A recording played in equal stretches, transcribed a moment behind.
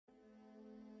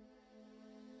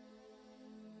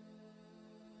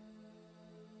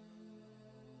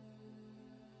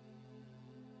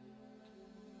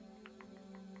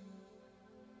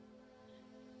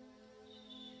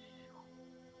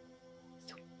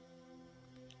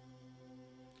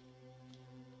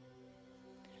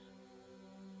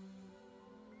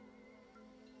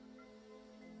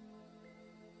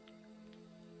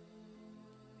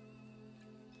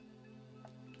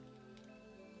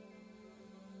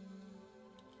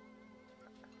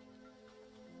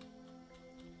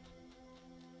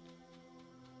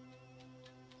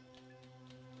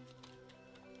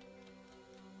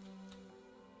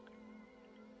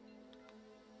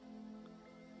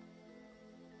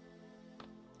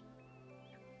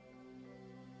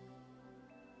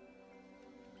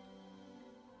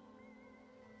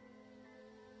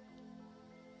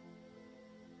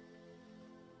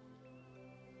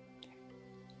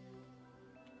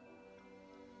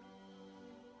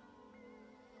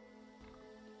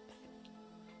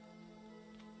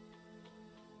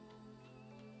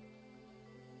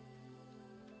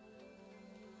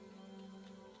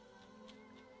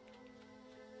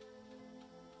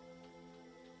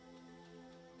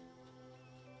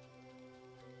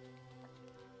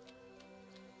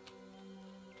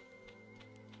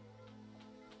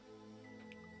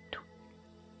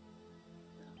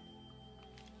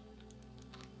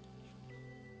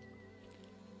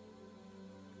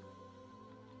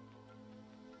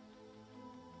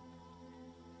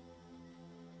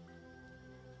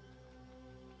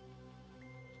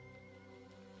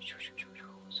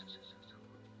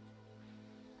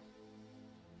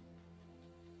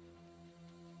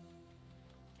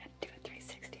And do a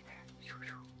 360 there.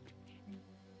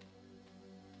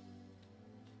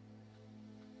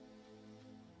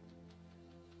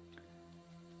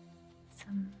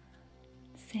 Some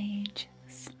sage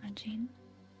smudging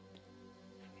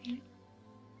for you.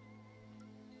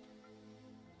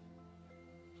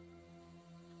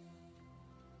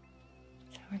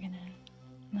 So we're going to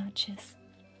not just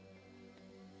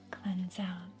cleanse out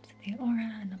the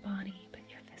aura and the body, but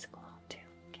your physical home too.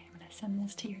 Okay, I'm going to send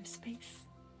this to your space.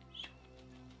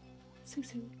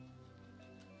 Susu.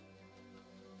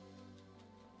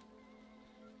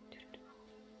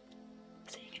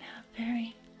 So you can have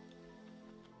very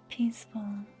peaceful,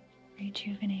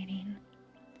 rejuvenating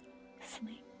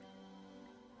sleep.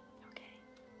 Okay.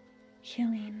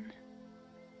 Healing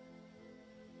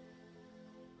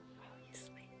while you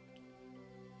sleep.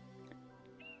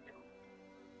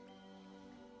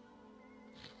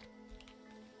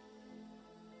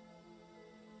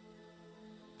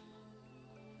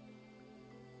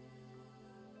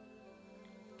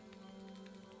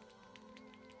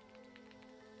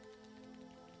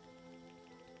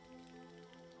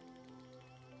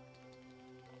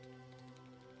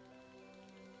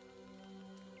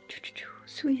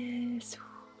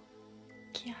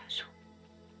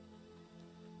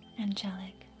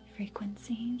 Angelic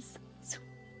frequencies.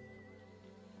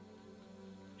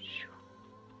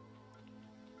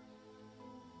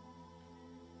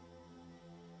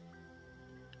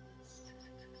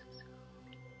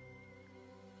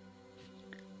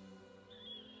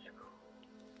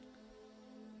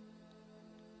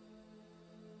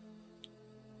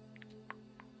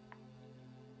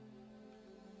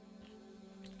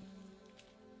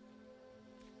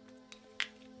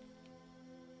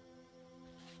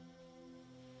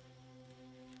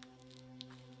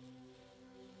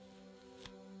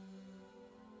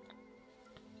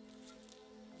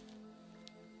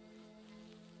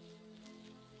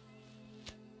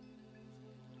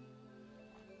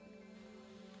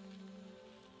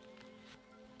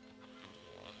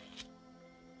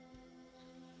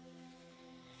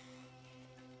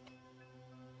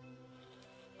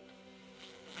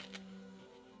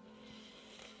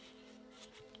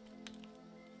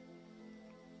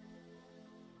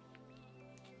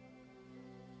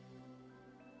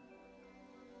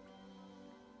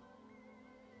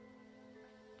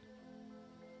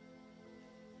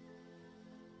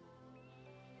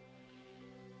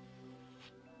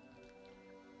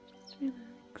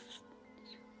 Relax.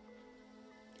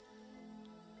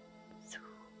 So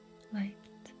light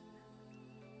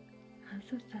as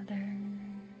a feather,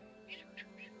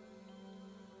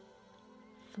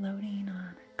 floating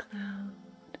on a cloud.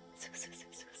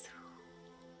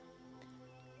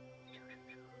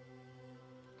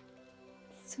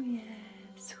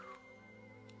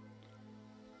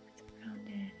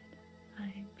 Surrounded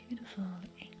by beautiful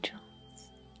angels.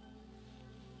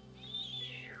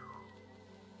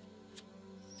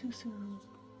 Susu.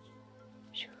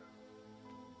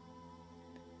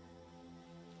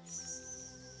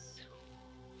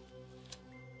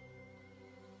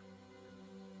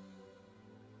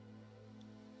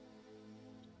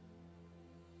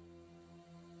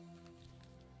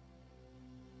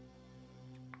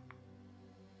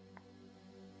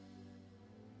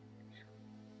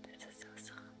 This is so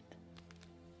soft.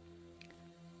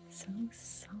 So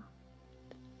soft.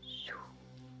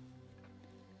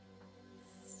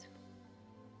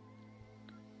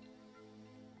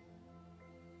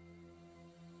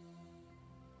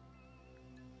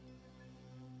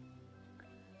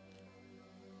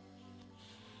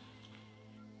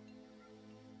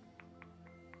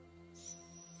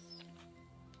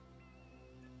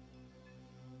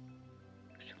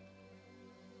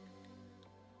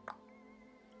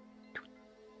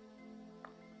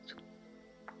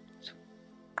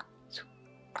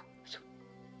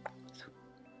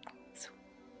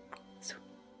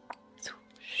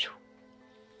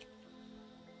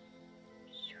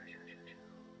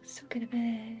 Good of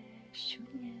it.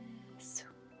 Yes.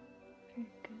 Very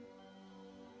good.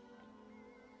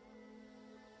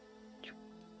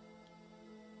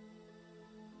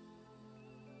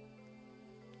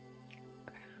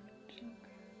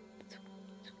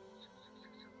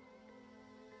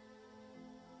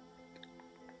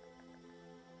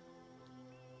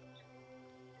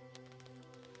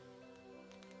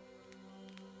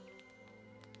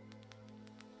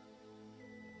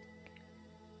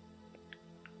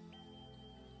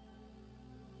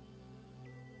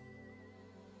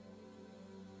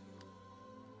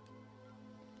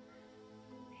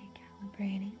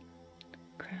 Calibrating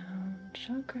crown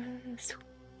chakra.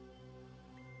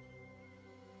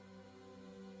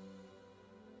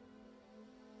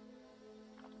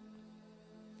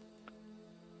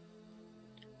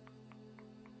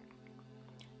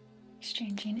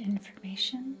 Exchanging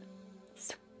information.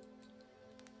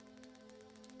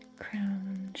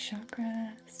 Crown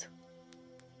chakra.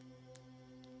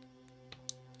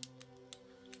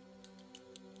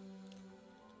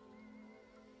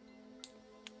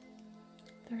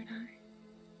 Third eye.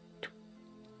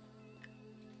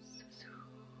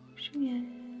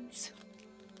 Yes.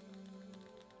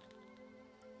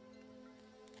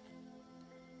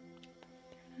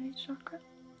 Third eye chakra.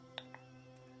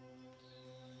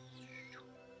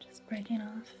 Just breaking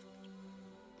off.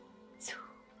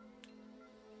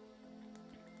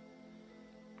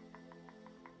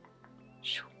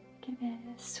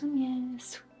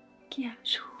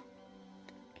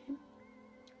 Okay.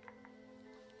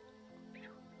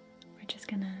 We're just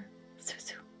gonna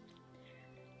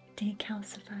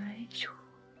decalcify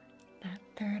that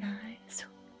third eye,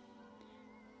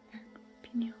 that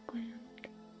pineal gland.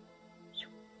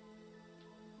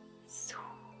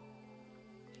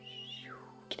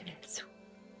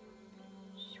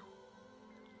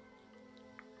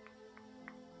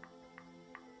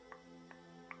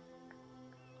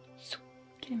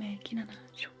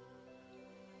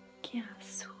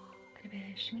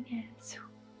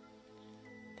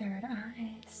 Third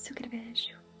eye,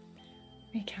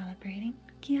 recalibrating.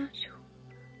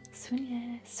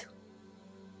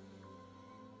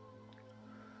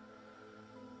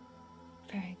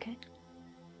 Very good.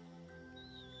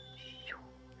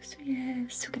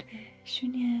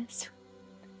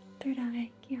 Third eye,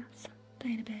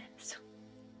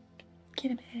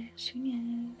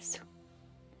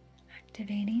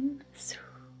 activating.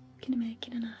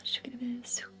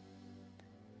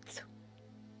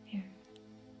 Here,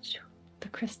 the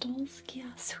crystals.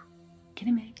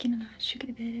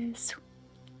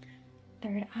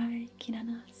 Third eye,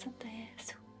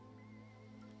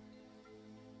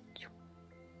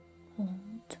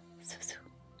 hold.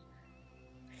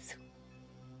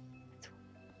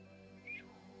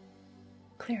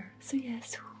 Clear.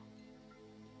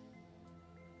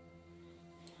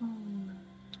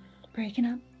 Breaking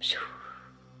up.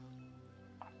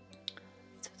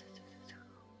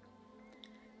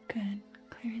 Good.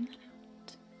 Clearing that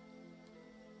out.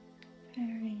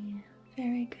 Very,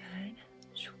 very good.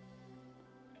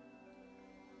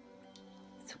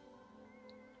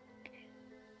 Okay.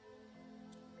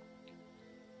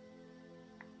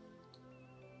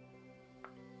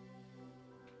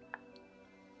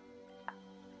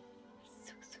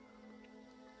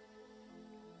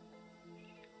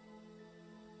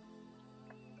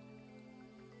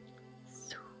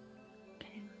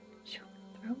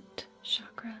 Throat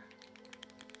chakra.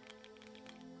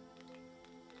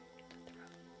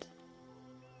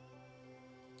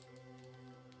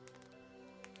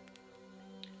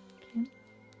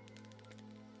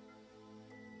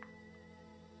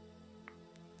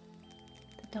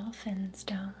 Dolphins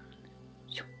down.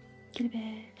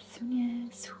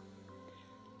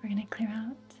 We're going to clear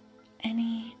out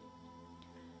any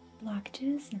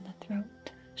blockages in the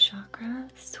throat chakra.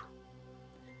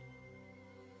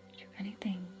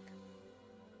 Anything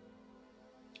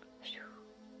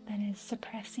that is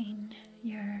suppressing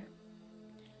your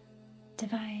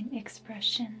divine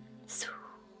expression.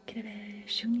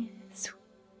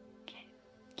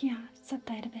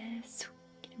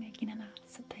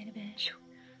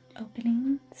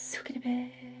 Opening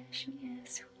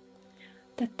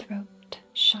the throat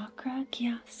chakra.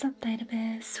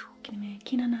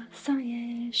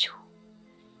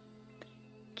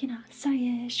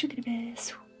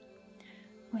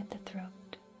 With the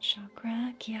throat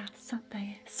chakra.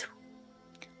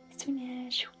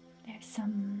 There's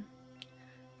some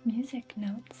music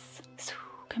notes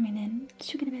coming in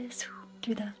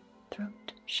through the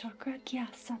throat chakra.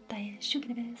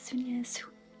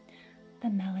 The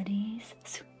melodies.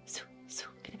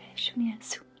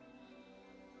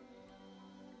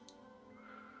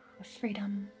 Of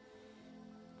freedom.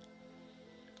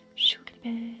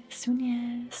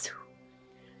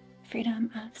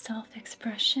 Freedom of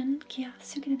self-expression.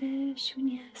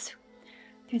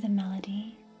 Through the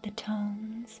melody, the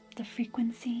tones, the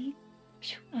frequency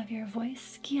of your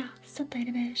voice.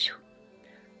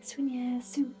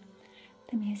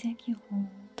 The music you hold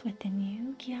within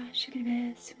you.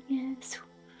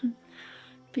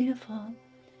 Beautiful.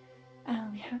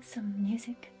 We have some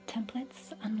music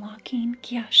templates unlocking.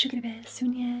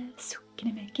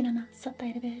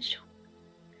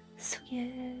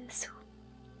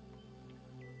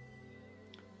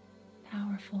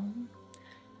 Powerful.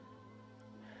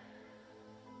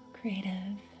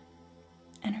 creative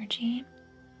energy.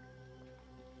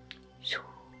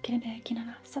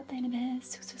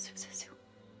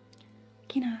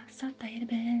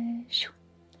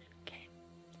 Okay.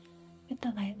 With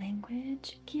the light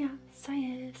language,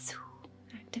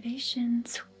 activation.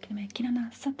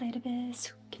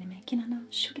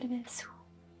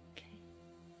 Okay.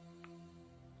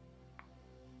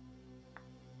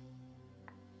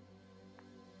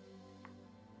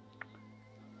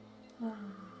 Oh,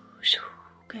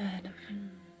 good.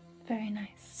 Very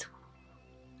nice.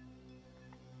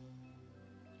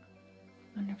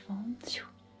 Wonderful.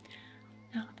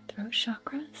 Now the throat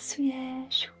chakra.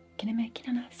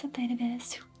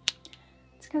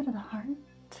 Let's go to the heart.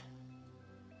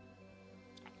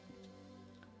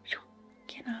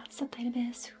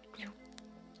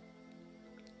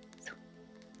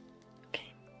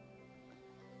 Okay.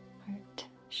 Heart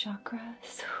chakra.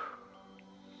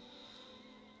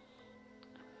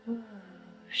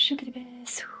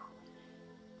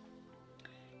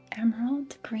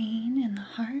 Emerald green in the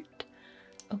heart,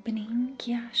 opening.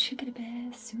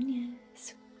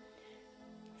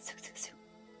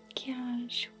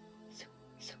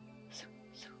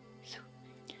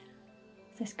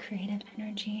 This creative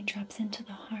energy drops into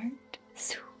the heart.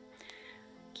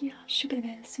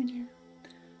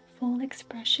 Full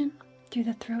expression through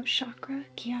the throat chakra.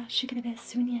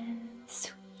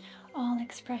 All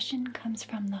expression comes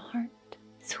from the heart.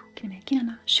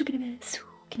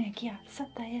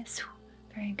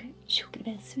 Very good.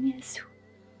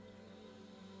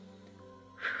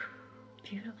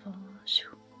 Beautiful.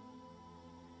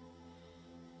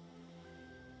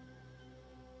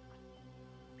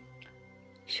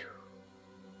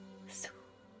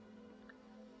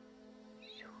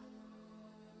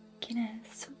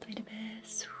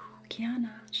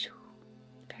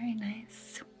 Very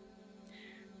nice.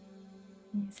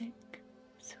 Music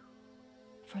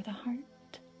for the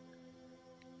heart.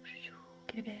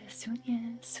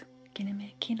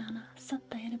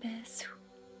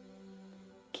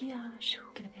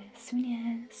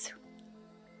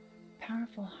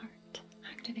 Powerful heart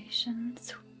activation.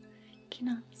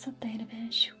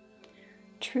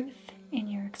 Truth in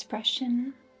your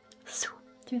expression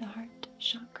through the heart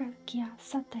chakra.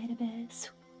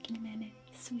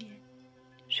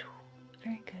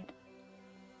 Very good.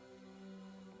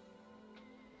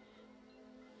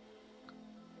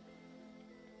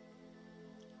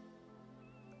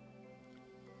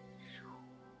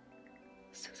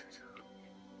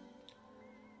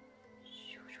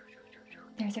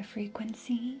 There's a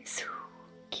frequency,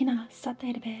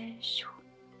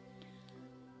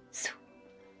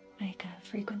 like a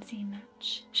frequency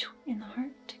match in the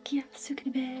heart,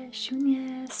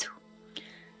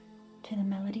 to the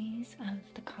melodies of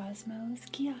the cosmos.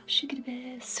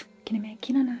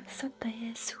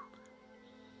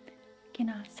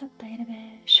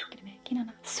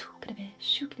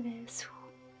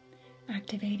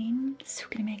 Activating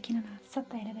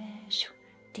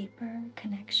deeper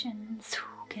connection.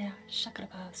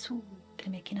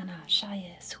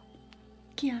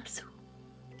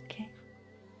 Okay.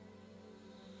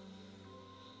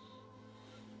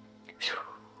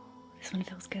 This one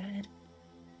feels good.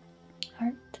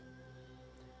 Heart.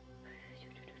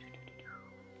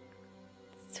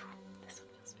 This one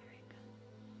feels very good.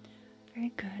 Very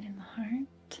good in the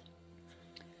heart.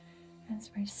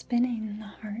 As we're spinning the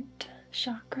heart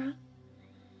chakra,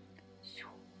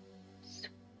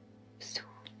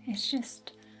 it's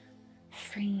just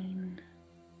freeing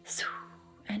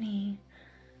any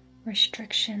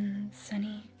restrictions,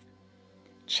 any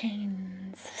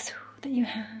chains that you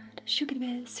had.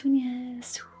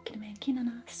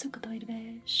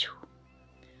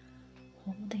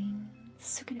 Holding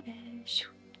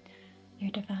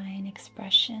your divine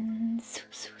expression.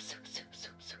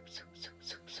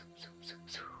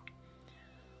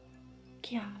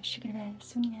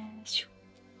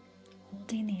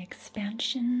 Holding the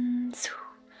expansion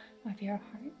of your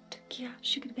heart.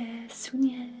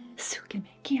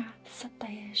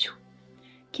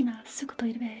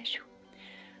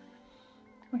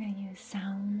 We're going to use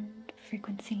sound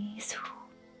frequencies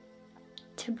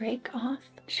to break off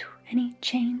any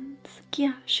chains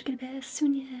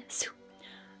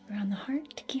around the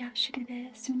heart,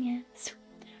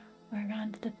 or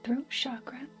around the throat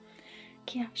chakra,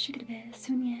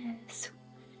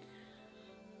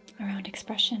 around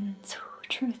expression,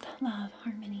 truth, love,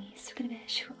 harmony,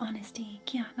 honesty,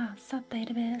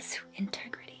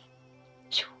 integrity.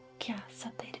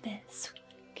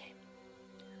 Okay.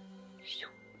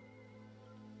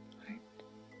 Heart.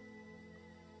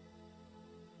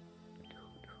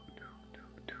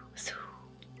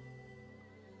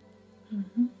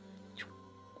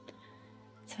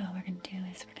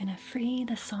 free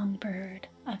the songbird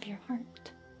of your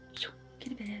heart.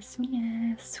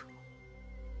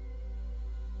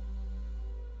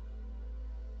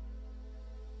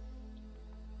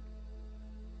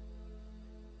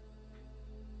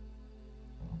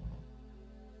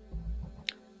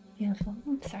 Beautiful.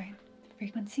 I'm sorry.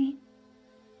 Frequency.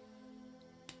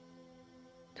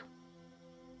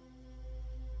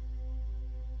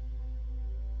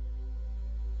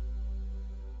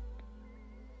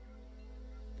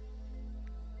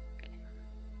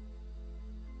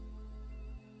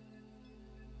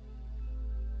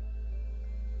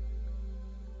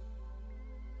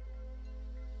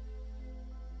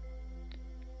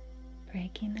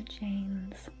 Breaking the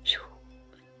chains.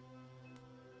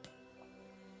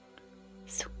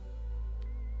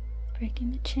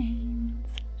 Breaking the chains.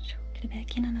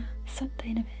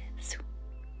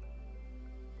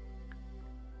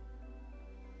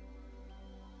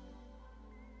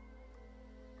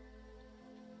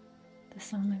 The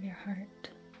song of your heart.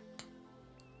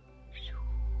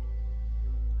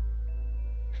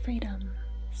 Freedom.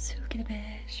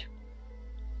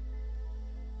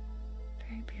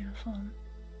 Very beautiful.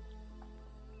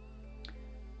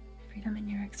 Freedom in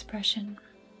your expression.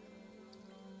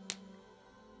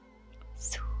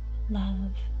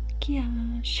 Love. Okay. I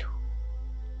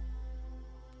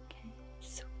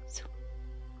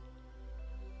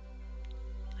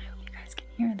hope you guys can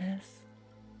hear this.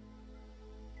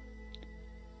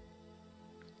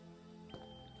 A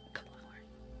couple more.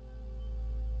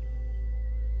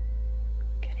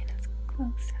 Getting as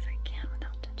close as I can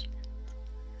without touching it.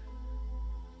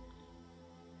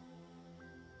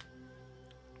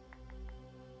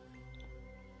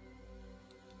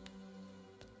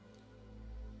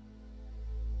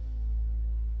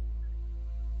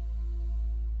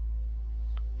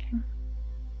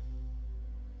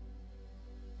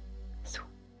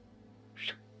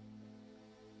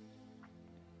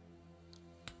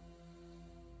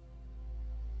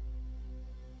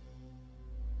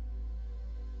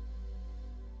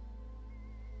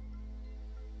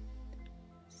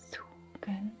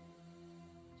 Good.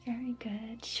 Very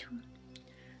good.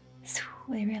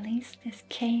 We release this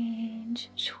cage.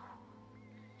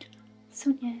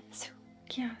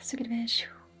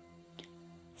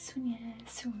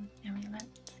 And we let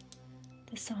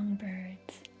the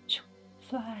songbirds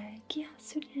fly.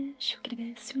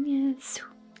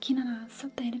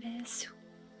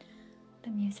 The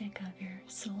music of your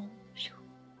soul.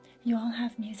 You all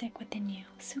have music within you.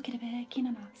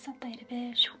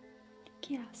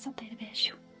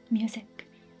 Music,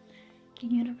 the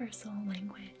universal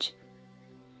language.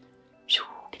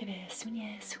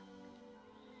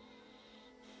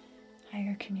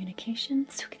 Higher communication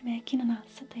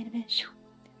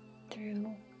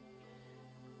through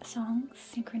songs,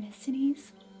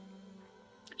 synchronicities.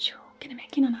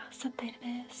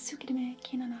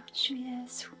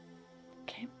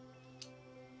 Okay.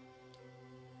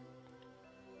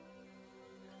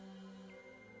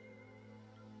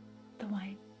 The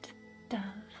white dove.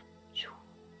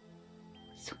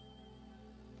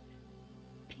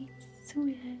 Peace.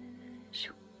 Very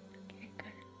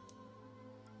good.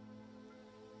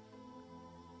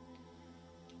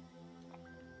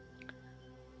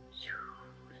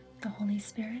 The Holy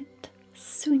Spirit.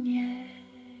 Sunye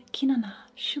kinana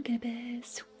shugebe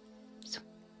su.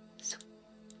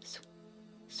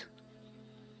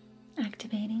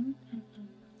 Activating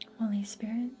Holy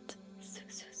Spirit.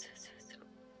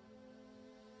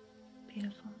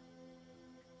 Beautiful.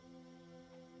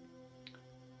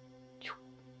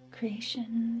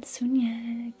 Creation.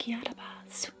 Sunye kiaraba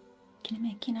su.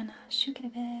 Kineme kinana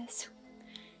shugebe su.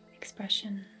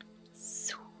 Expression.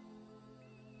 Su.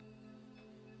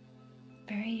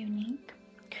 Very unique,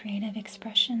 creative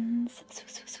expressions.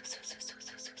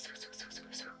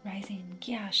 Rising.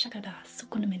 Kia shakada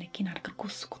sukunumene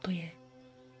kinarkakus kotoye.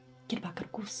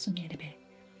 Kirbakarkus nerebe.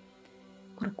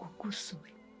 Kurukukusu.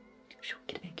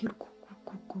 Shukirbe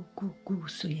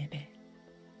kirkukukusuyebe.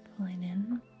 Pulling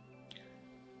in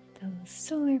those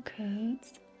solar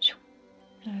codes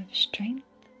of strength.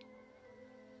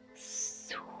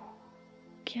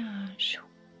 Courage.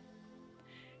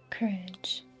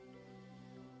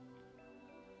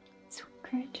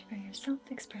 Courage for your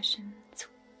self-expression.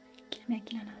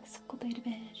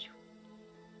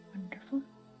 Wonderful.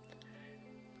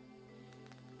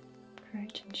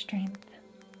 Courage and strength.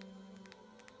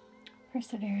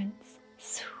 Perseverance.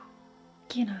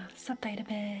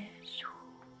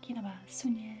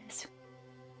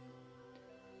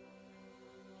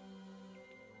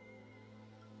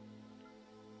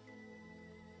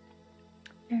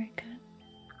 Very good.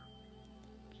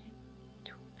 Okay.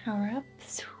 Power up.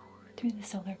 through the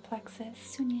solar plexus.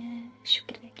 Sunye,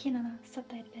 shukirebe, kinana,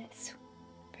 satairebe, su.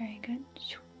 Very good.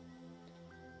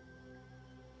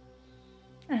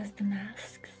 As the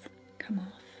masks come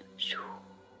off, shu,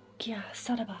 kia,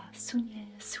 saraba, sunye,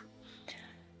 su.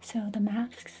 So the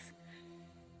masks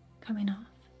coming off,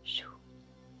 shu,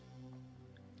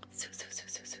 su, su, su,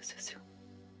 su, su, su, su,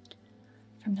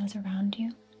 from those around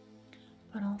you,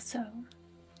 but also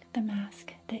the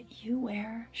mask that you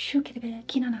wear. Shukirebe,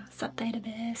 kinana,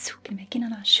 satairebe, su, kinebe,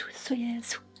 kinana, shu, suye,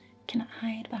 su. Cannot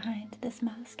hide behind this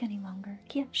mask any longer.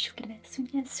 Kia, shukirebe,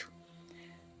 sunye, su.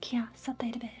 Kia,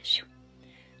 satairebe, shu.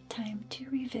 Time to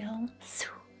reveal su,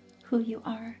 who you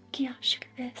are. Kia,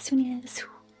 shukirebe, sunye, su.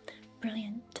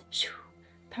 Brilliant, shu.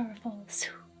 Powerful,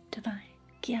 su. Divine,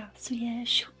 kia, suye,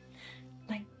 shu.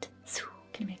 Light, su.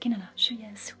 Kinebe, kinana,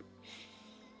 shuye, su.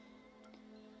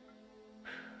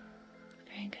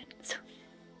 Very good. So,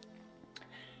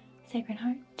 Sacred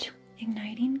Heart,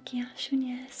 igniting kia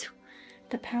shunye su,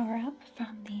 the power up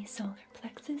from the solar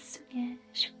plexus. Sunye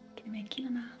shu, kineme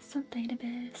kinana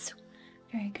satairebe su.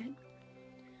 Very good.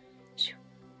 Shu.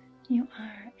 You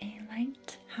are a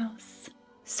lighthouse.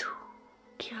 Su,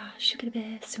 kia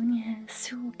shukirebe sunye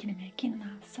su, kineme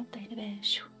kinana satairebe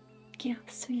shu, kia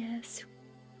suye su.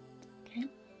 Okay.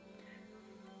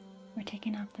 We're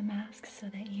taking off the mask so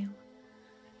that you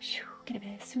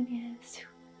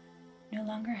no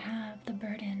longer have the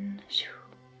burden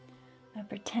of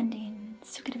pretending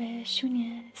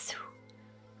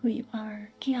who you are.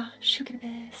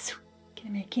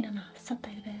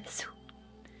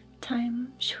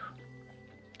 Time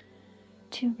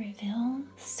to reveal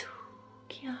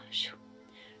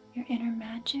your inner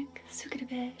magic,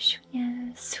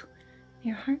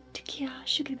 your heart,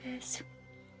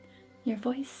 your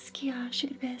voice,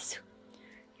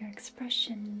 your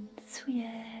expression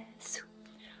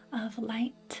of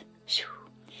light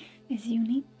is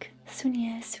unique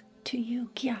to you.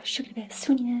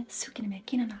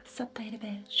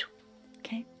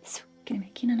 Okay?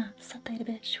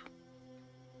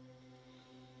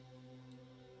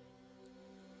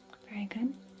 Very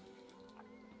good.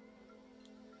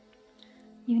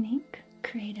 Unique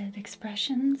creative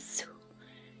expressions.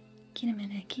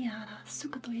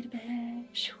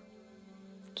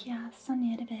 Kia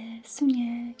sanirebe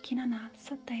sunye kinana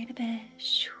satairebe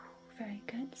shu. Very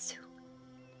good. Su.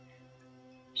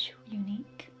 Shu.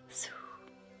 Unique. Su.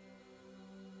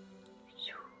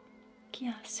 Shu.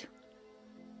 Kia su.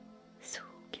 Su.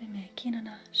 Kiname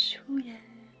kinana shuye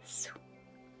su.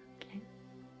 Okay.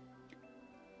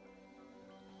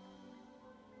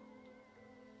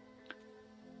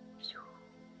 Shu.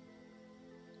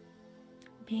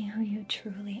 Be who you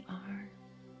truly are.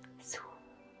 Su.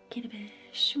 Kirebe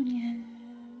shunye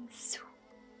su.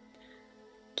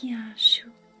 Kia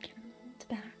shu. Cannot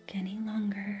back any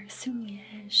longer. Suye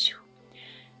shu.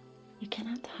 You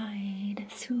cannot hide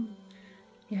su,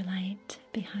 your light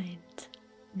behind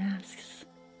masks.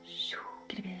 Shu.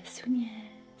 Kirebe sunye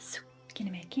su.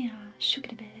 Kineme kia shu.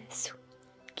 Kirebe su.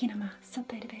 Kinama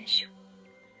satairebe shu.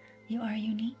 You are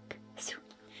unique. Su.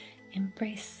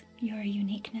 Embrace your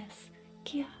uniqueness.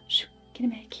 Kia shu.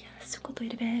 Kineme kia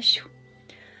sukotoirebe shu.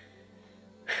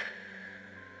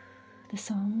 The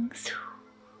song su,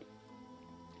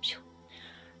 shu,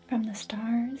 from the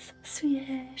stars.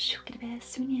 Suye shukirebe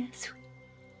sunye su.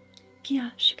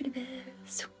 Kia shukirebe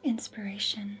su.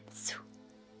 Inspiration su.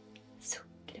 Su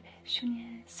kirebe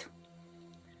shunye su.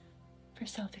 For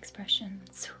self-expression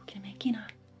su. Kirebe kina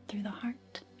through the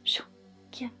heart. Shu.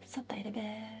 Kia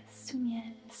satairebe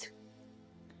sunye su.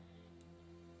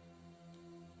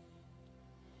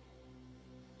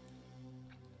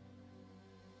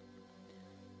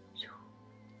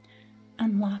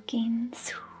 Unlocking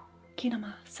su,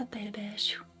 kirama satairebe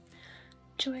shu,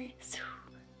 joy su,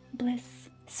 bliss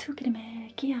su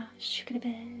kirame kia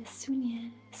shukirebe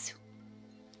sunye su,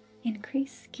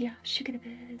 increase kia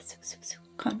shukirebe su su su,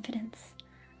 confidence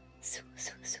su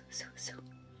su su su su,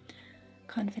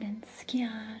 confidence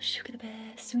kia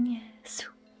shukirebe sunye su,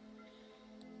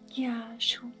 kia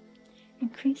shu,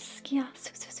 increase kia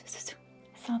su su su su su,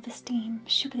 self-esteem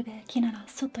shukirebe kinana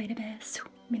sotoirebe su,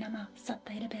 minama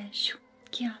satairebe shu.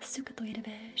 Kia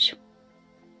sukotoirebe shu.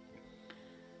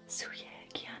 Suye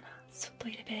kiana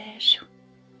sotoirebe shu.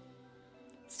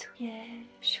 Suye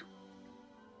shu.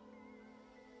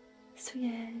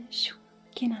 Suye shu.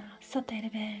 Kina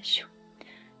satairebe shu.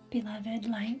 Beloved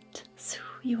light, su,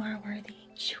 you are worthy.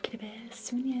 Shukirebe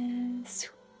sunye su.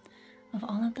 Of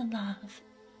all of the love,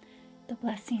 the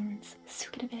blessings,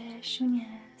 sukirebe shunye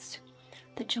su.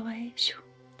 The joy, shu.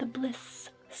 The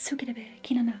bliss, sukirebe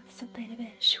kinana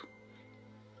satairebe shu.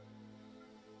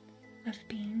 Of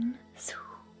being so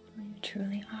who you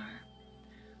truly are.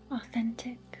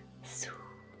 authentic, su,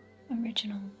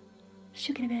 original.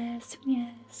 Shukirebe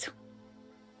sunye su.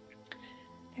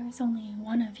 There is only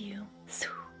one of you, su,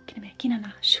 kirebe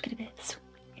kinana shukirebe su,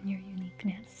 in your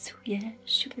uniqueness, su ye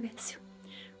shukirebe su,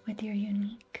 with your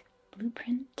unique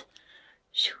blueprint,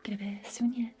 shukirebe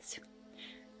sunye su,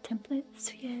 template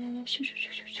su ye shu shu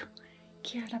shu shu shu,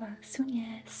 kiaraba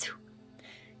sunye su,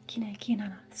 kine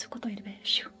kinana sukotoirebe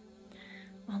shu.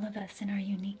 All of us in our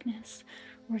uniqueness,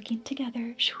 working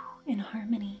together, shu, in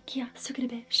harmony, kia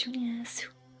sukirebe shunye su.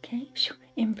 Okay, shu.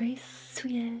 Embrace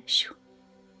suye shu.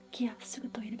 Kia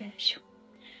sukotoirebe shu.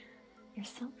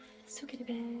 Yourself,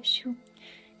 sukirebe shu.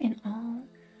 In all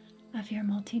of your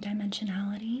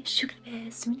multidimensionality,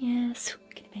 shukirebe sunye su.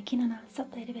 Kirebe kinana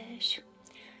satairebe shu.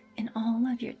 In all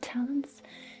of your talents,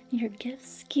 your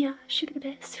gifts, kia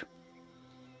shukirebe su.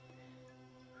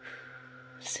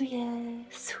 Suye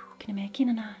su. Kirebe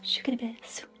kinana shukirebe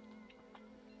su.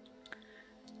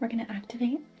 We're going to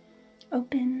activate.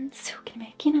 Open, su,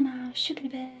 kirebe, kinana,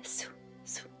 shukirebe, su,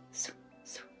 su, su,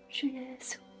 su, shuye,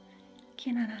 su,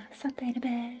 kinana,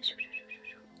 satairebe, shu, shu, shu,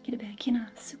 shu, kirebe,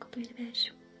 kina, sukotoirebe,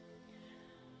 shu.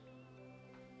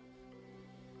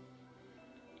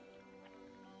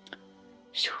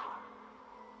 Shu,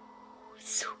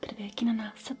 su, kirebe,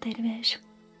 kinana, satairebe, shu,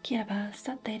 kiraba,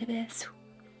 satairebe, su,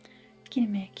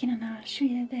 kirebe, kinana,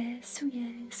 shuyebe,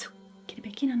 suye, su,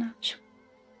 kirebe, kinana, shu,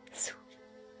 su.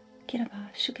 Kiraba,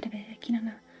 shukirebe,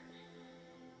 kinana.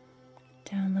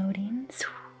 Downloading. Su,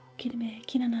 kirebe,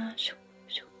 kinana, shu,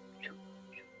 shu, shu,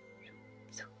 shu,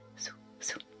 shu, shu,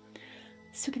 shu.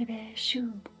 Sukirebe,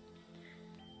 shu.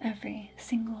 Every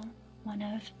single one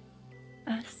of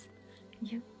us,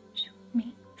 you, shu,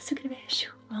 me, sukirebe,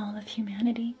 shu. All of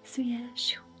humanity, suye,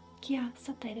 shu. Kia,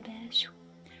 satairebe, shu.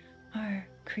 Our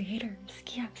creators,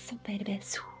 kia, satairebe,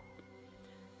 su.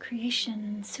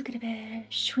 Creation, sukirebe,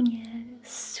 shunye,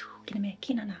 su. Kirebe,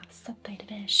 kinana,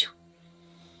 satairebe, shu.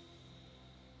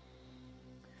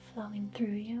 Flowing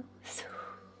through you, su.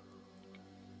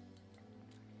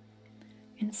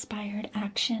 Inspired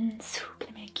action, su.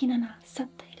 Kirebe, kinana,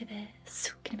 satairebe,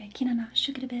 su. Kirebe, kinana,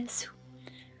 shukirebe, su.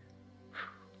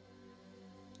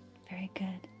 Very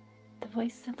good. The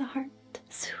voice of the heart,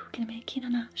 su. Kirebe,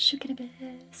 kinana, shukirebe,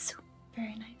 su.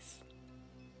 Very nice.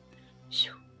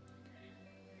 Shu.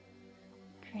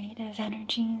 Creative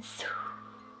energies.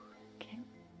 Okay.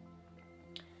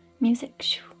 Music,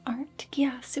 shu. Art,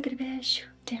 kia, sukirebe, shu.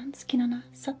 Dance, kinana,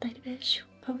 satairebe, shu.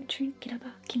 Poetry,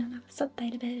 kiraba, kinana,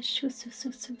 satairebe, shu, su,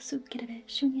 su, su, su, kirebe,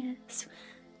 shunye, su.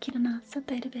 Kinana,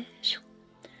 satairebe, shu.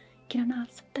 Kinana,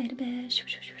 satairebe, shu,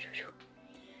 shu, shu, shu, shu.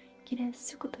 Kire,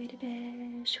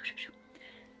 sukotoirebe, shu, shu, shu.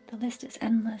 The list is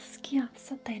endless. Kia,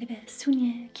 satairebe,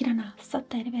 sunye, kirana,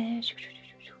 satairebe, shu, shu, shu,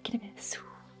 shu, shu. Kirebe, su.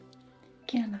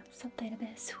 Kirana,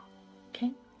 satairebe, su.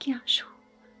 Okay, kia, shu.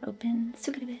 Open,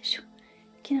 sukirebe, shu.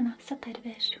 Kirana,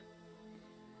 satairebe, shu.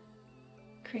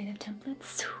 Creative templates,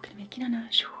 su. Kirebe, kirana,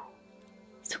 shu.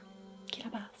 Su.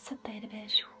 Kiraba, satairebe,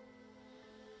 shu.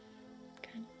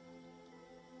 Good.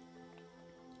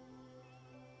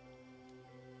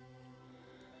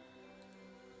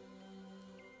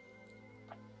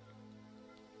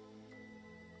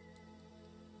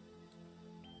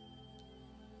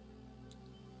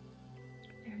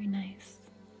 Very nice.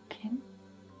 Okay.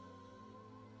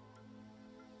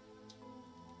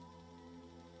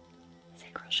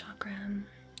 Sacral chakra.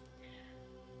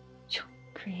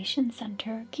 Creation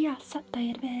center. Kia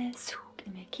satairebe su.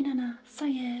 Kirebe kinana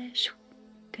saye shu.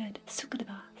 Good.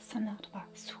 Sukadaba sanataba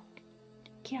su.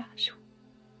 Kia shu.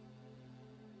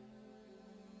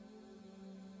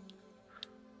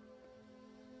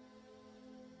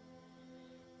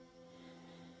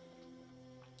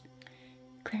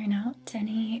 Clearing out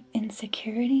any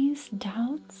insecurities,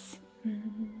 doubts.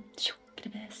 Shu.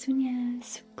 Kirebe sunye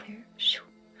su. Clear. Shu.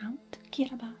 Out.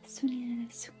 Kiraba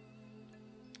sunye su.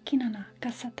 Kinana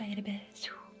kasatairebe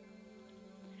shu.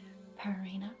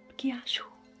 Powering up, kia shu.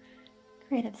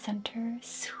 Creative center,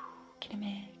 su.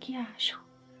 Kireme kia shu.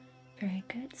 Very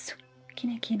good, su.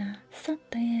 Kine kina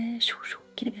sataye shu shu.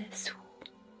 Kirebe su.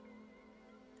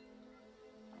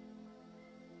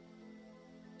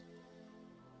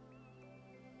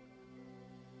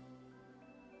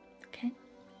 Okay.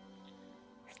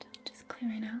 Still just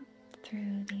clearing out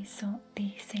through the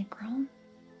sacral.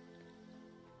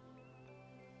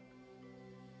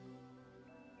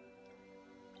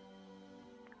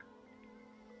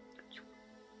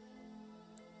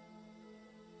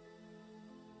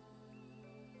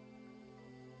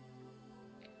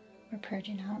 We're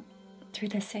purging out through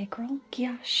the sacral.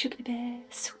 Kia shukirebe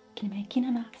su. Kineme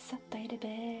kinana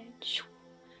satairebe shu.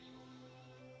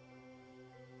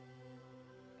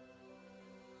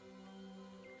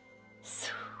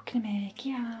 kineme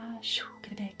kia, shu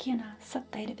kineme kiana,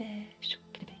 sataybe, shu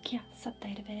kineme kia,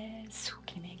 sataybe, su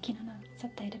kineme kinana,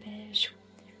 sataybe, shu.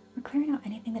 We're clearing out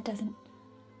anything that doesn't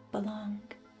belong.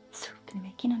 Su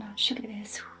kineme kinana, shu kineme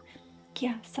su.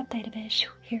 Kia sataybe, shu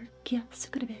here, kia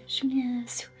sukurebe, shunya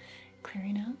su.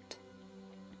 Clearing out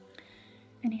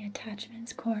any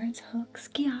attachments, cords, hooks,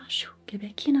 kia shu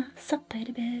kineme kina,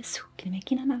 sataybe, su kineme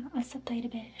kinana,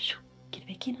 asataybe, shu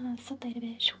kineme kina,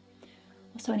 sataybe, shu.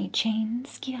 Also any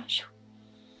chains, kia shu.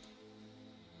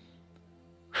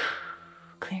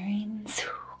 Clearing, su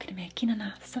kineme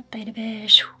kinana, sataybe,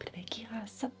 shu kineme kia,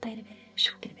 sataybe,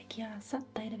 shu kineme kia,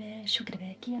 sataybe, shu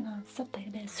kineme kiana,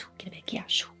 sataybe, su kineme kia,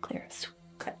 shu. Clear, su,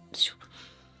 cut, shu.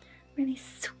 Release,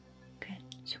 su, good,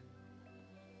 shu.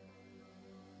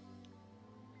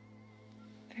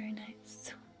 Very nice.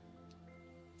 Su.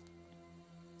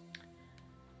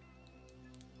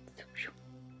 Su, shu.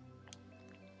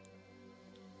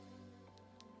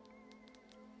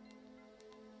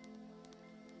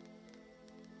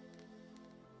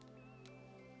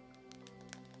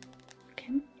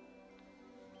 Okay.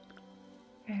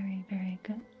 Very, very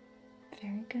good.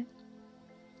 Very good.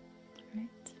 All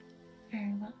right.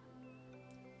 Very well.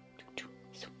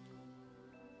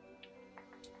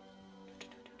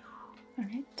 All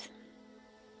right.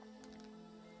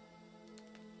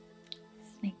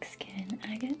 Snakeskin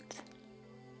agate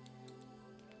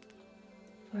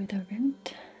for the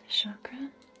root chakra.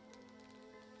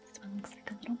 This one looks like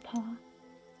a little paw.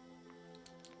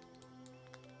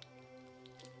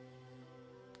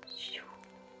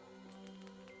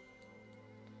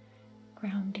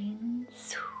 Grounding.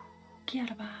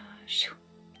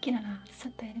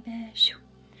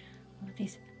 All of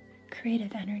these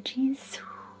creative energies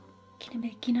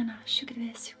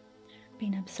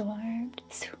being absorbed.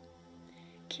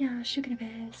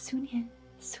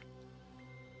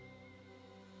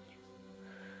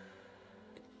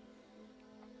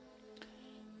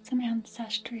 Some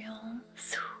ancestral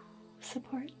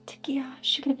support. Kia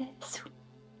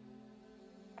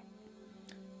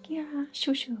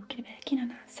shushu kirebe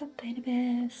kinana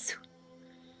sataybe su.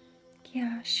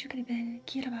 Kia shukirebe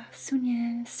kiraba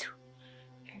sunye su.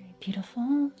 Very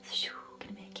beautiful. Shu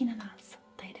kirebe kinana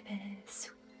sataybe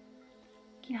su.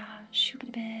 Kia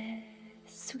shukirebe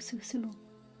su su su.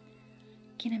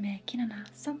 Kineme kinana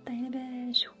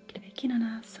sataybe shu kirebe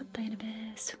kinana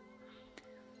sataybe su.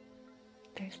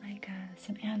 There's like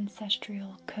some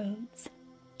ancestral codes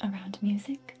around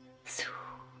music. Su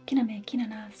kineme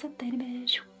kinana sataybe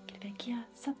shu. Kia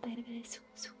sataybe su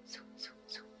su su su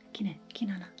su kine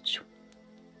kinana shu.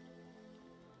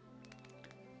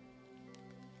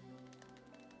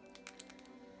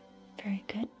 Very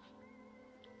good.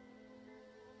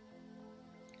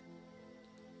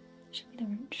 Show me the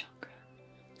root chakra.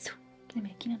 Su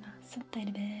kine kinana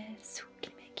sataybe su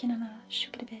kine kinana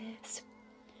shukirebe su.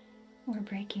 We're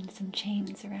breaking some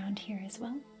chains around here as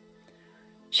well.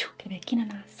 Shu kine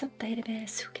kinana sataybe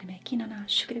su kine kinana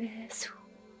shukirebe su.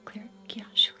 Clear. Kia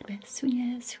shukirebe su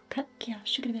ye su cut. Kia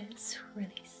shukirebe su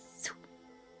release su.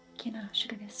 Kina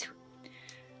shukirebe su.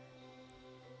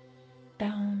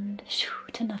 Bound shu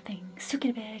to nothing.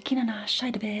 Sukirebe kinana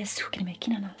shaidebe su kirebe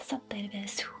kinana sataybe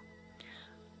su.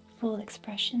 Full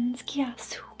expressions. Kia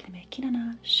su kirebe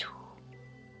kinana shu.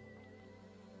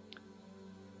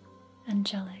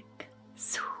 Angelic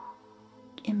su.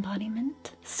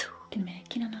 Embodiment su kirebe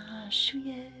kinana shu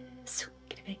ye su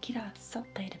kirebe kira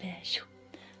sataybe shu.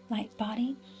 Light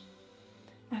body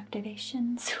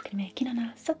activation. Su kirebe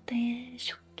kinana sataye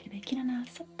shu kirebe kinana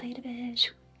sataybe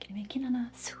shu kirebe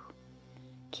kinana su.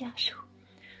 Kia shu.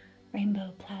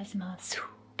 Rainbow plasma su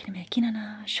kirebe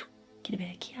kinana shu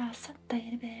kirebe kia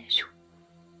sataybe shu.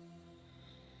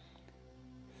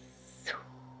 Su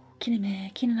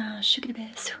kirebe kinana shu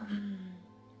kirebe su.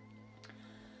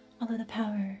 All of the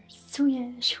powers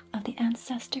suye shu of the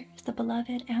ancestors, the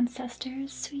beloved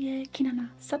ancestors suye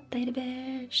kinana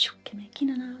sataybe shu kirebe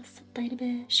kinana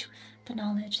sataybe shu. The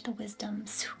knowledge, the wisdom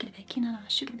su kirebe kinana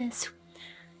shu kirebe su.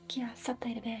 Kia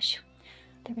sataybe shu.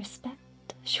 The respect.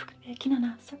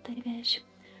 Kinana sataybe shu.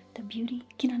 The beauty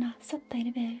kinana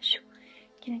sataybe shu.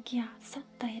 Kina kia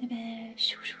sataybe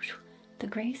shu shu shu. The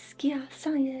grace kia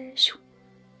saye shu.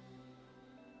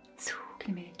 Su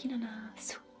kiname kinana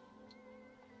su.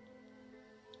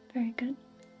 Very good.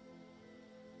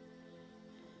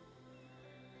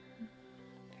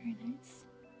 Very nice.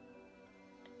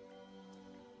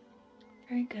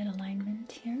 Very good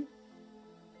alignment here.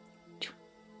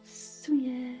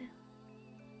 Suye.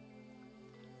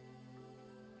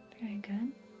 Very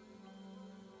good.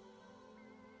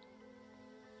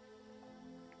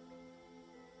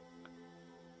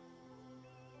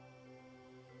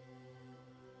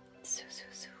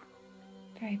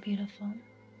 Very beautiful.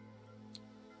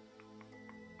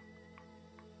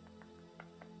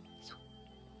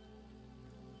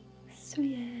 So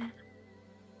yeah,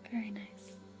 very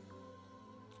nice.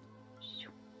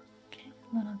 Okay,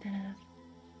 a little bit of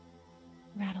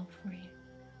rattle for you.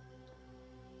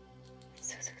 I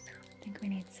think we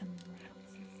need some rattles.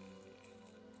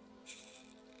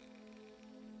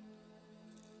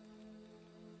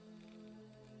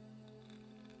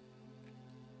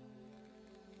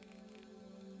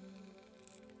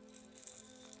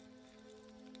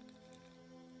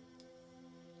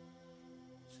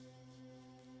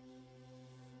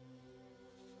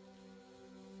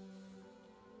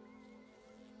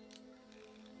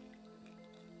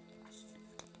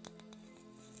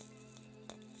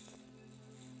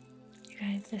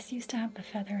 Guys, this used to have a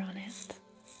feather on it.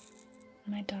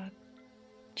 My dog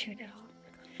chewed it off.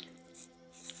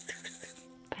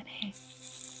 But hey, it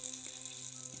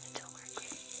still works.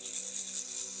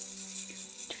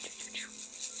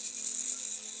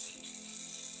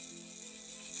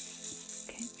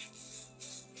 Okay.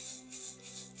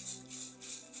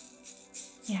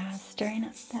 Yeah, stirring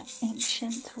up that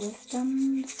ancient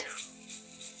wisdom from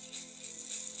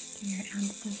your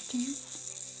ancestors.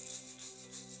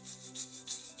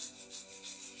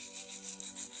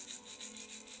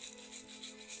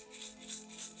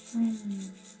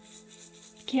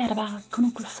 Kiaraba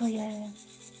kunukusoye.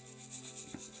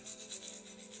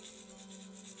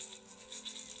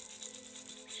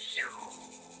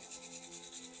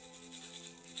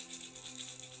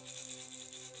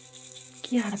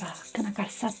 Kiaraba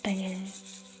kanakasataye.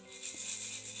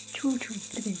 Chuchu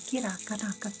tribe kira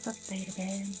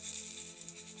kanakasataye.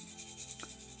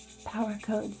 Power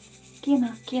codes.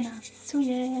 Kina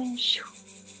suye.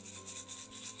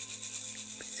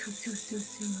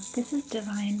 This is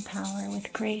divine power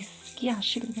with grace.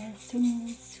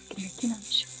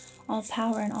 All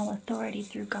power and all authority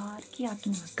through God.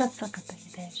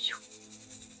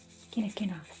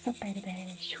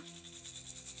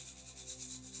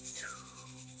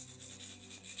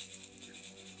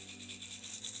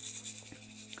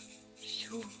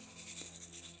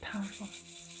 Powerful.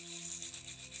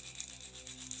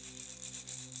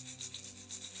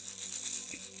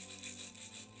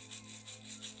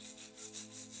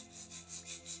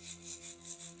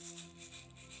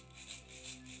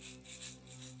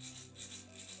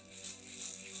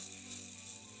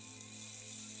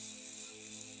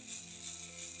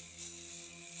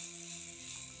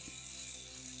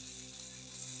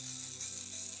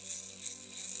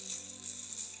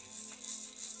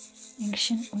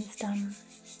 Ancient wisdom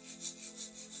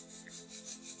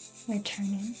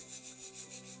returning.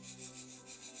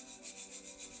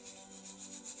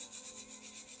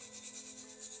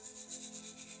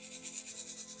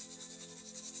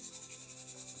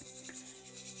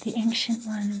 The ancient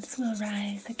ones will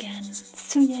rise again.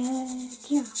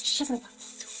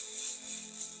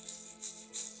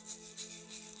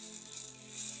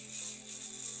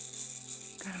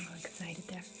 Got a little excited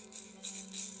there.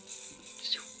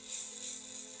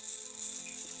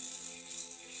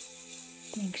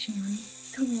 The ancient ones.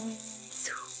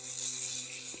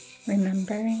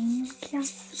 Remembering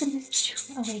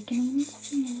awakening.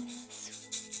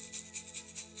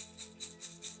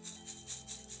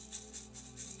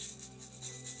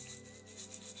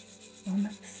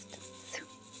 Almost.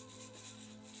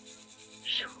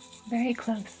 Very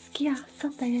close.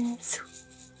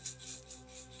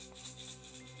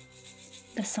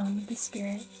 The song of the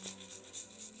spirit.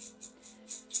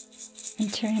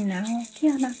 Entering now.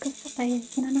 Through the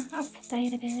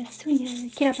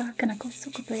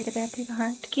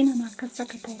heart.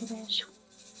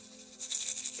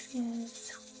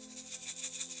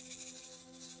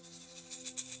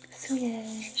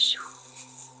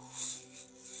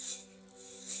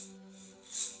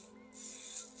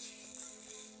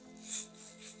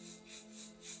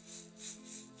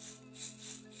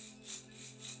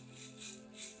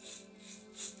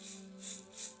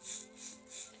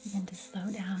 Begin to slow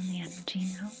down the energy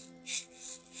now.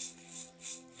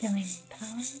 Feeling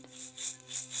empowered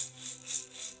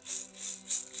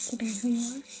to be who you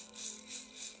are.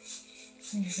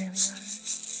 Who you really are.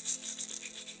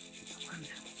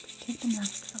 Take the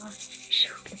masks off.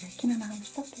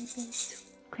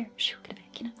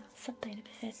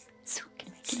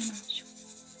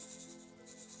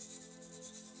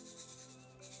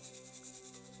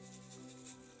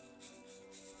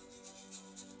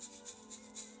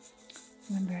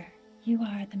 Remember, you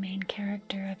are the main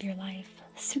character of your life.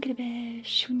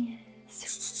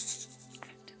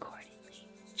 Act accordingly.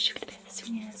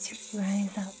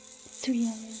 Rise up.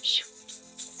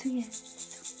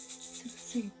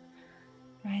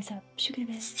 Rise rise up.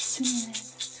 Shukribe, Sunya,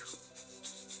 Su.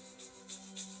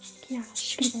 Kia,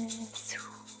 Shukribe, Su.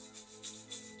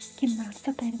 Kinna,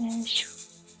 Sataribe, Shu.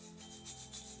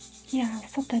 Kia,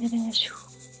 Sataribe, Shu.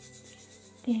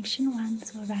 The ancient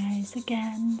ones will rise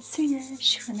again. Suya,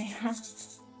 Shu, and they have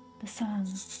the song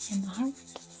in the heart.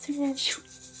 Suya, Shu.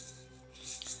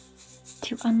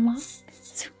 To unlock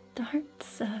the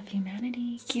hearts of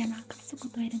humanity,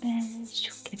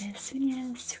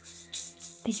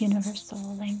 the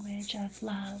universal language of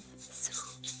love,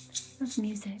 of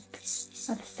music,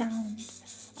 of sound,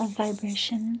 of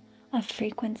vibration, of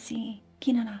frequency.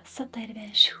 Kinana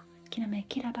satairebe shu, kiname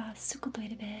kiraba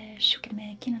sukotoirebe shu,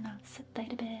 kiname kinana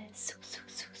satairebe su su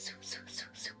su su su su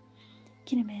su,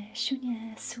 kiname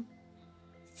shunya su.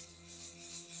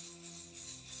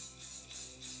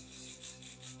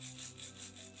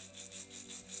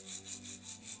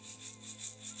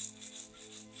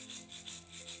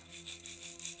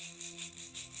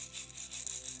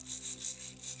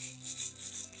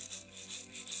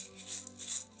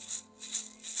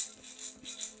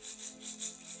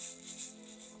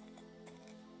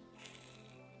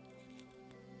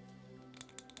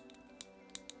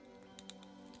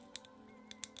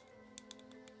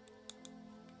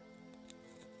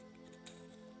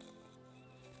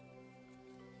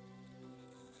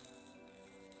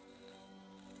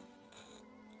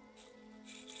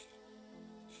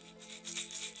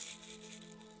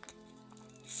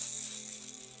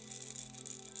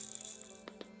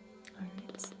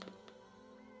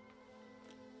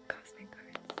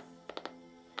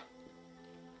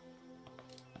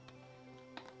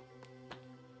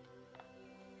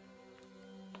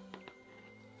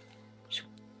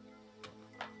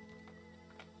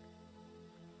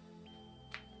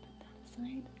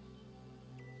 Side.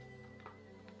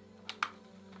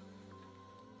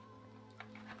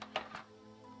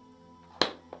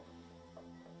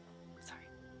 Sorry.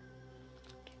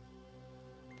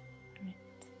 Okay.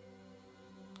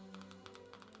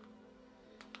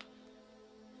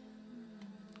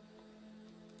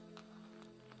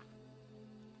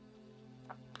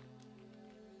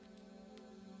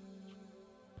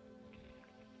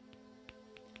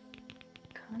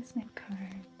 All right. Cosmic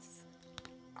cards.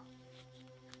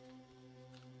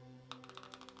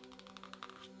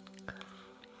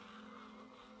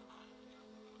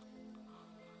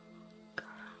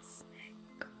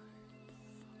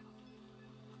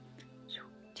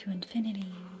 To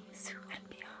infinity and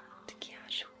beyond.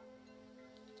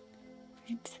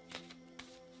 Right?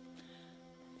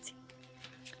 Let's see.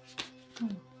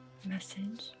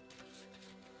 Message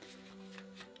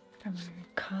from our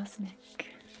cosmic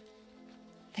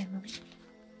family,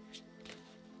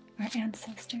 our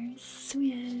ancestors,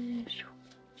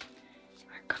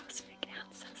 our cosmic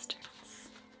ancestors,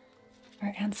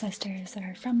 our ancestors that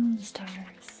are from the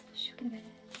stars.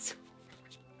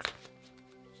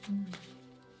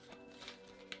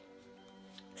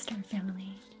 Star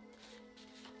family.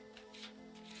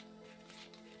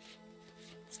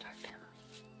 Star family.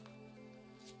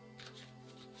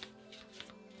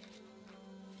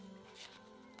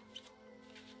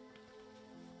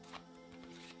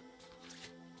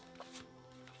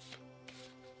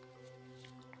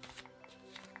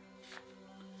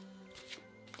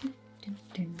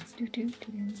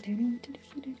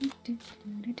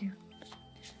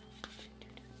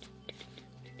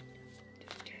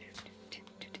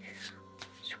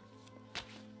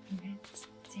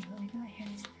 Let's see what we got here.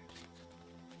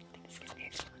 I think it's gonna be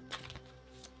excellent.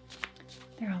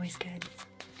 They're always good.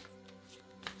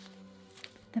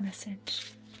 The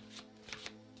message.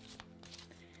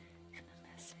 And the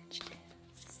message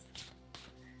is.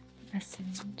 The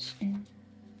message is.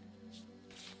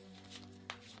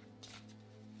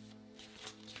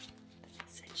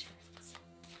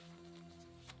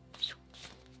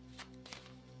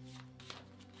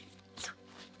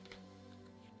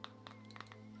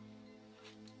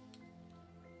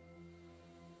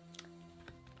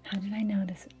 How did I know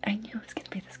this? I knew it was going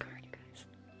to be this card, you guys.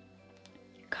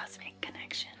 Cosmic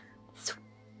connection.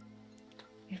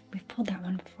 We've pulled that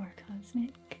one before.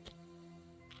 Cosmic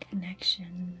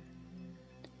connection.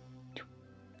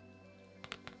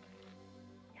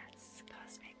 Yes,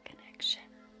 cosmic connection.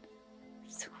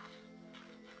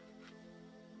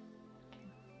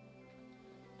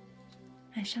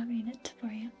 I shall read it for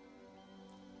you.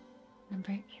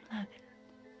 Number 11. I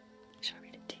shall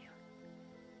read it to you.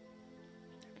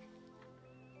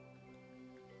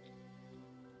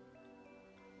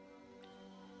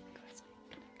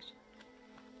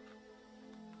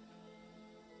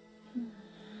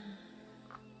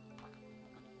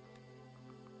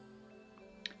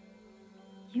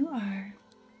 You are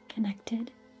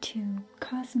connected to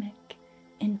cosmic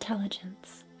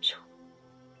intelligence.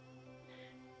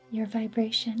 Your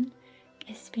vibration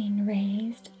is being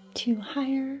raised to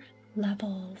higher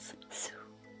levels.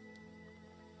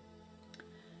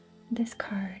 This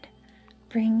card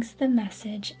brings the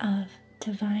message of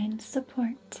divine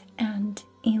support and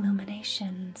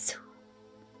illumination.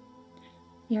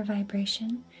 Your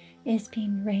vibration is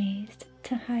being raised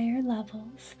to higher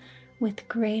levels with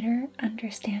greater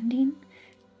understanding,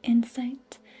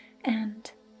 insight,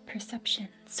 and perception.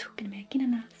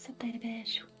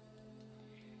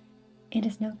 It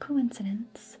is no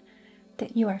coincidence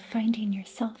that you are finding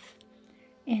yourself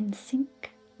in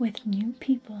sync with new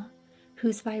people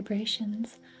whose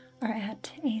vibrations are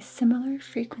at a similar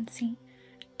frequency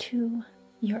to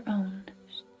your own.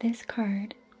 This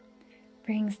card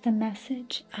brings the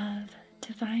message of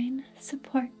divine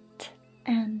support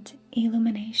and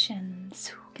illumination.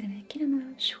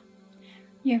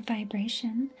 Your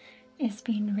vibration is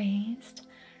being raised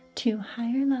to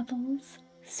higher levels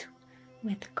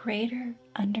with greater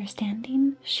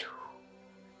understanding,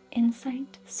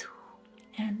 insight,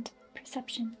 and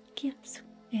perception.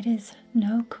 It is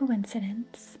no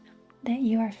coincidence that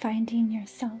you are finding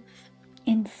yourself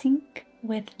in sync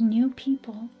with new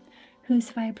people whose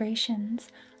vibrations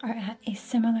are at a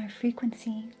similar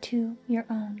frequency to your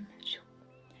own.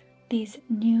 These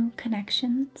new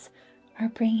connections are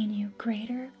bringing you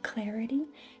greater clarity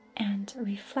and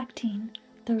reflecting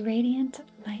the radiant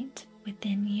light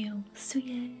within you.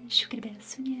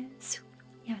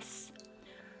 Yes.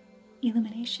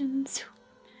 Illumination.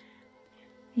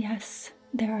 Yes,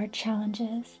 there are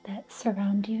challenges that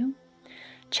surround you,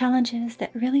 challenges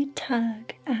that really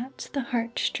tug at the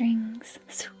heartstrings.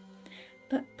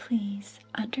 But please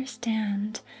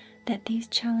understand that these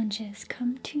challenges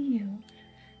come to you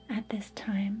at this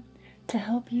time to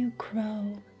help you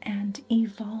grow and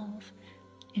evolve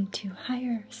into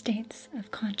higher states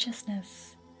of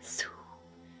consciousness.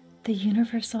 The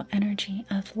universal energy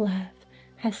of love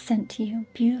has sent to you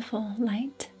beautiful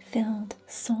light-filled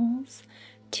souls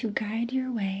to guide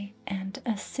your way and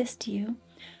assist you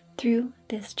through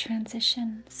this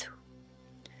transition.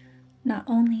 Not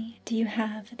only do you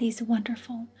have these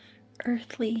wonderful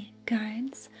earthly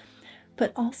guides,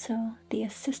 but also the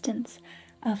assistance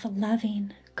of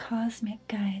loving cosmic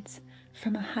guides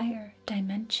from a higher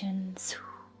dimension.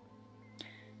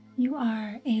 You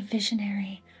are a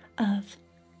visionary of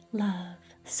love,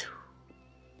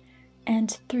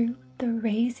 and through the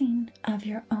raising of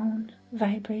your own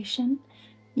vibration,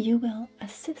 you will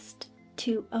assist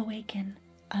to awaken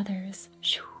others.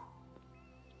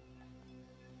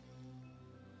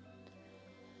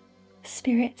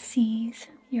 Spirit sees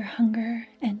your hunger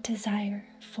and desire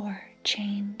for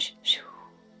change.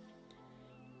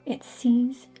 It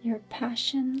sees your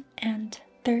passion and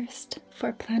thirst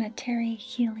for planetary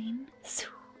healing.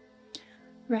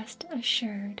 Rest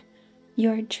assured,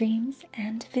 your dreams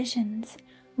and visions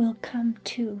will come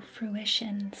to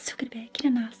fruition. And so it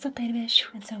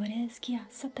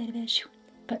is.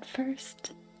 But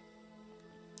first,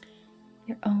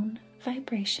 your own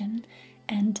vibration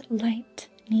and light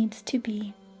needs to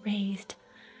be raised.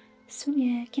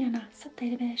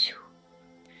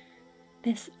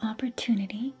 This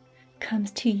opportunity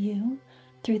comes to you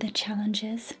through the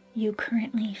challenges you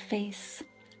currently face.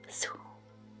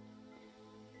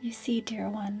 You see, dear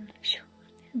one,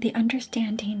 the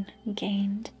understanding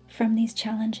gained from these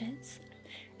challenges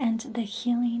and the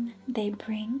healing they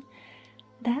bring,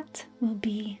 that will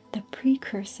be the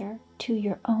precursor to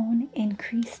your own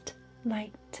increased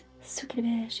light.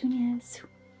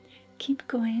 Keep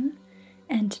going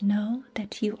and know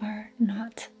that you are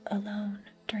not alone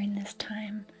during this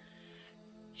time.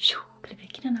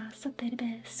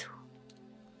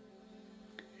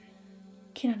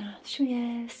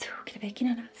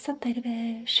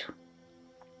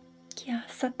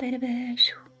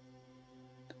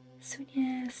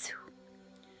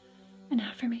 An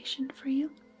affirmation for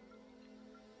you.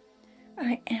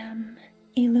 I am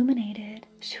illuminated,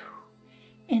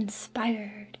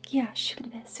 inspired,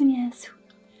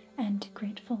 and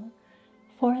grateful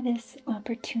for this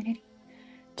opportunity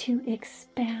to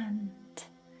expand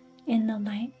in the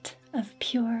light of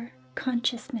pure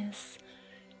consciousness.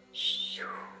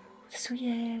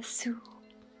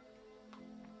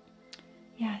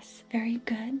 Yes, very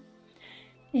good.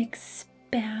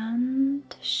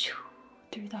 Expand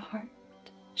through the heart.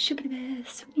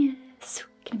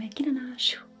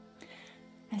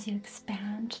 As you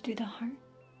expand through the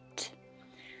heart,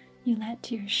 you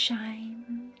let your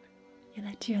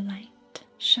light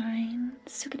shine.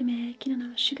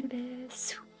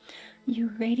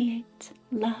 You radiate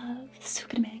love.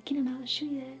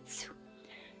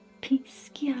 peace.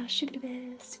 Kia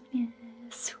shukribe sunye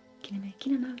su. Kineme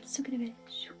kinana sukribe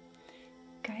shu.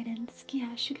 Guidance.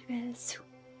 Kia shukribe su.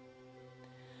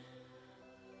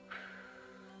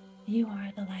 You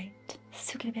are the light.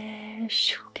 Sukribe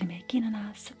shu. Kineme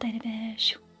kinana satayribe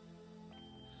shu.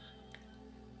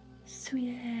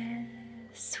 Suye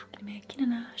su. Kineme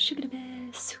kinana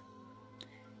shukribe su.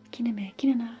 Kineme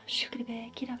kinana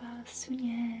shukribe kiraba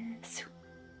sunye su.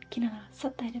 Kinana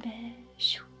satayribe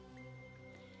shu.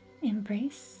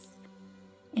 Embrace,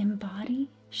 embody,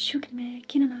 shukribe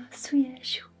kinana suye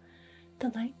shu. The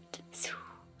light su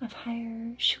of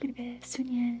higher shukribe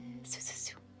sunye su su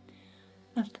su.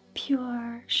 Of the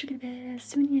pure shukribe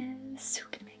sunye su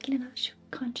kineme kinana shu.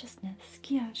 Consciousness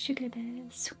kia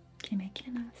shukribe su kineme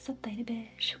kinana satayribe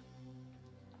shu.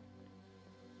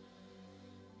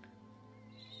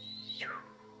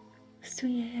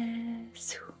 Suye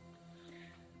su.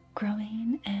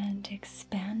 Growing and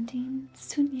expanding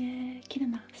sunye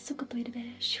kinana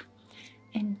sukotoiribe shu.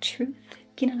 In truth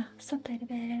kinana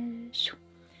satairibe shu.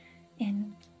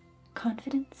 In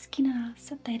confidence kinana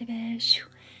satairibe shu.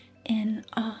 In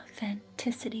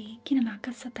authenticity kinana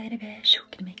satairibe shu.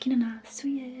 Kiname kinana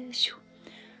suye shu.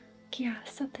 Kia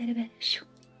satairibe shu.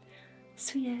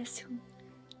 Suye su.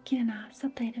 Kinana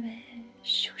satairibe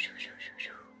shu shu shu shu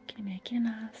shu. Kiname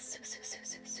kinana su su su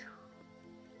su su.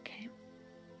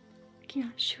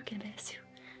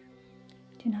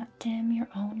 Do not dim your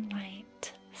own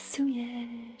light.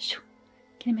 Suye shu.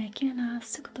 Kineme kinana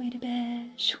sukotoiribe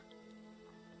shu.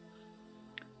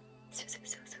 Su su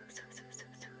su su su su su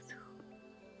su su.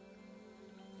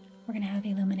 We're gonna have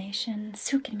illumination.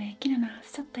 Su kineme kinana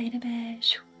satayribe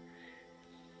shu.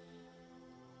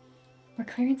 We're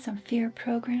clearing some fear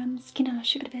programs. Kinana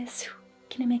shukribe su.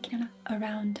 Kineme kinana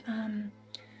around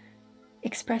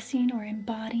expressing or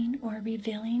embodying or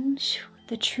revealing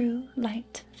the true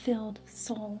light-filled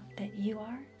soul that you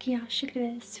are.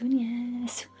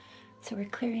 So we're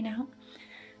clearing out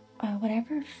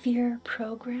whatever fear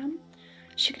program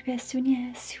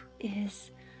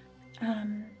is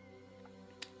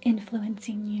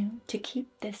influencing you to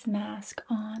keep this mask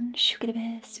on.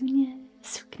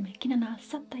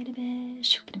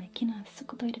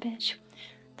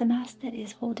 The mask that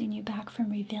is holding you back from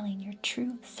revealing your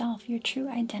true self, your true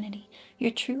identity,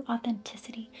 your true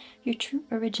authenticity, your true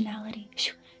originality,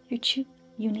 your true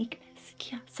uniqueness.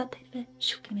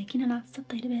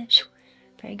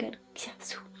 Very good.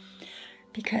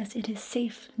 Because it is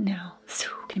safe now.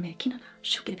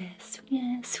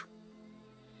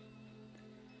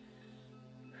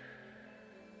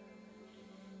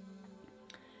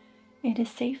 It is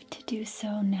safe to do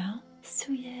so now.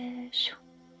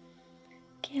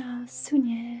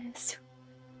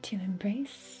 To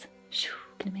embrace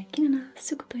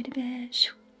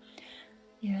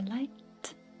your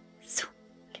light.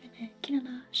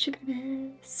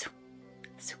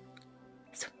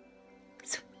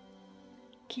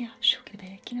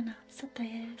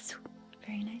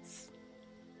 Very nice.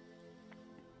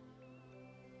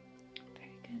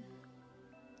 Very good.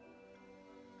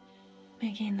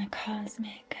 Making the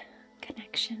cosmic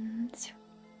connections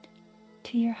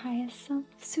to your highest self,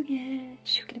 to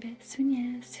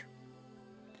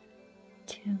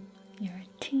your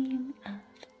team of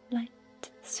light,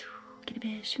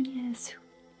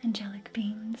 angelic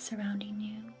beings surrounding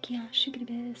you,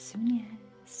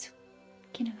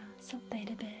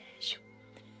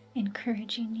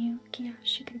 encouraging you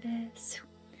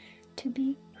to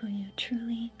be who you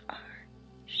truly are,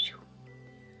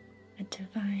 a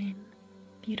divine,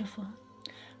 beautiful,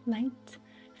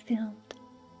 light-filled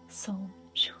soul.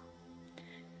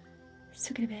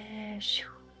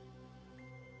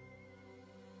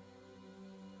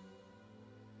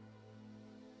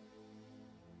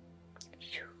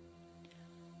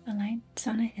 A light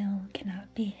on a hill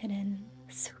cannot be hidden.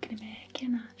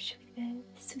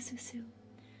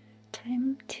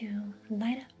 Time to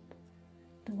light up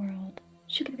the world.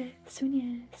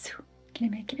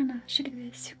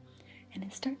 And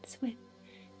it starts with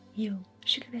you.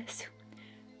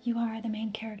 You are the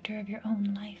main character of your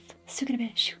own life.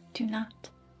 Do not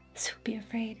be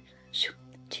afraid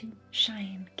to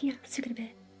shine.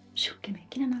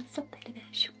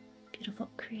 Beautiful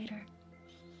creator.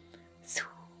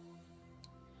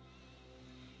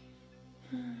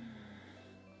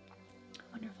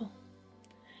 Wonderful.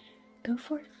 Go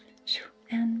forth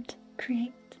and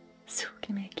create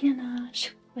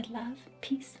with love,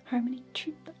 peace, harmony,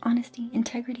 truth, honesty,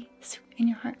 integrity in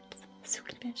your heart.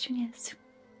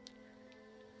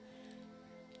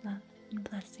 Love and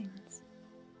blessings.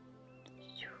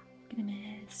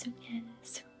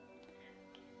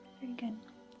 Very good.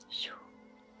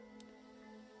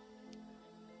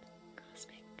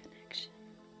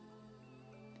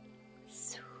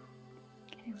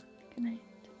 Good night.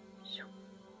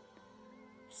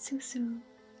 Su su.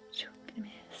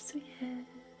 Su ye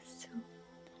su.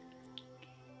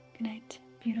 Good night,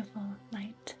 beautiful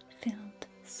light-filled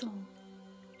soul.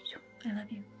 I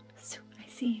love you. I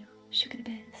see you.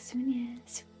 Shukadebe sunye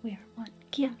su. We are one.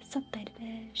 Kia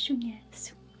sataybe shunye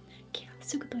su. Kia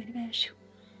sukadoidebe shu.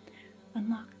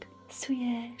 Unlock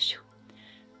suye shu.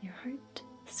 Your heart.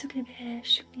 Sukadebe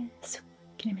shunye su.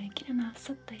 Kineme kinana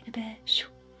sataybe shu.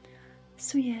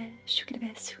 Suye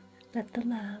shukadebe su. Let the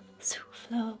love su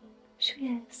flow.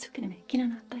 Shuye sukineme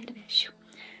kinana taidebe shu.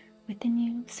 Within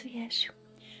you, suye shu.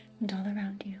 And all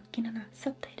around you, kinana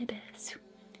sataidebe su.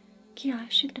 Kia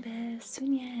shukadebe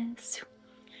sunye su.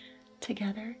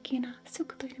 Together, kina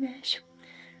sukutoidebe shu.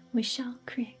 We shall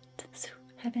create su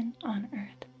heaven on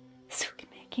earth.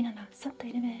 Sukime kinana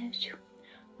sataidebe shu.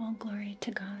 All glory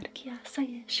to God. Kia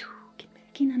saye shu.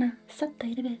 Kinana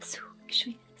sataidebe su.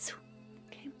 Shuye su.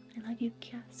 Okay, I love you.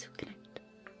 Kia su. Good night.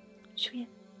 Shuye.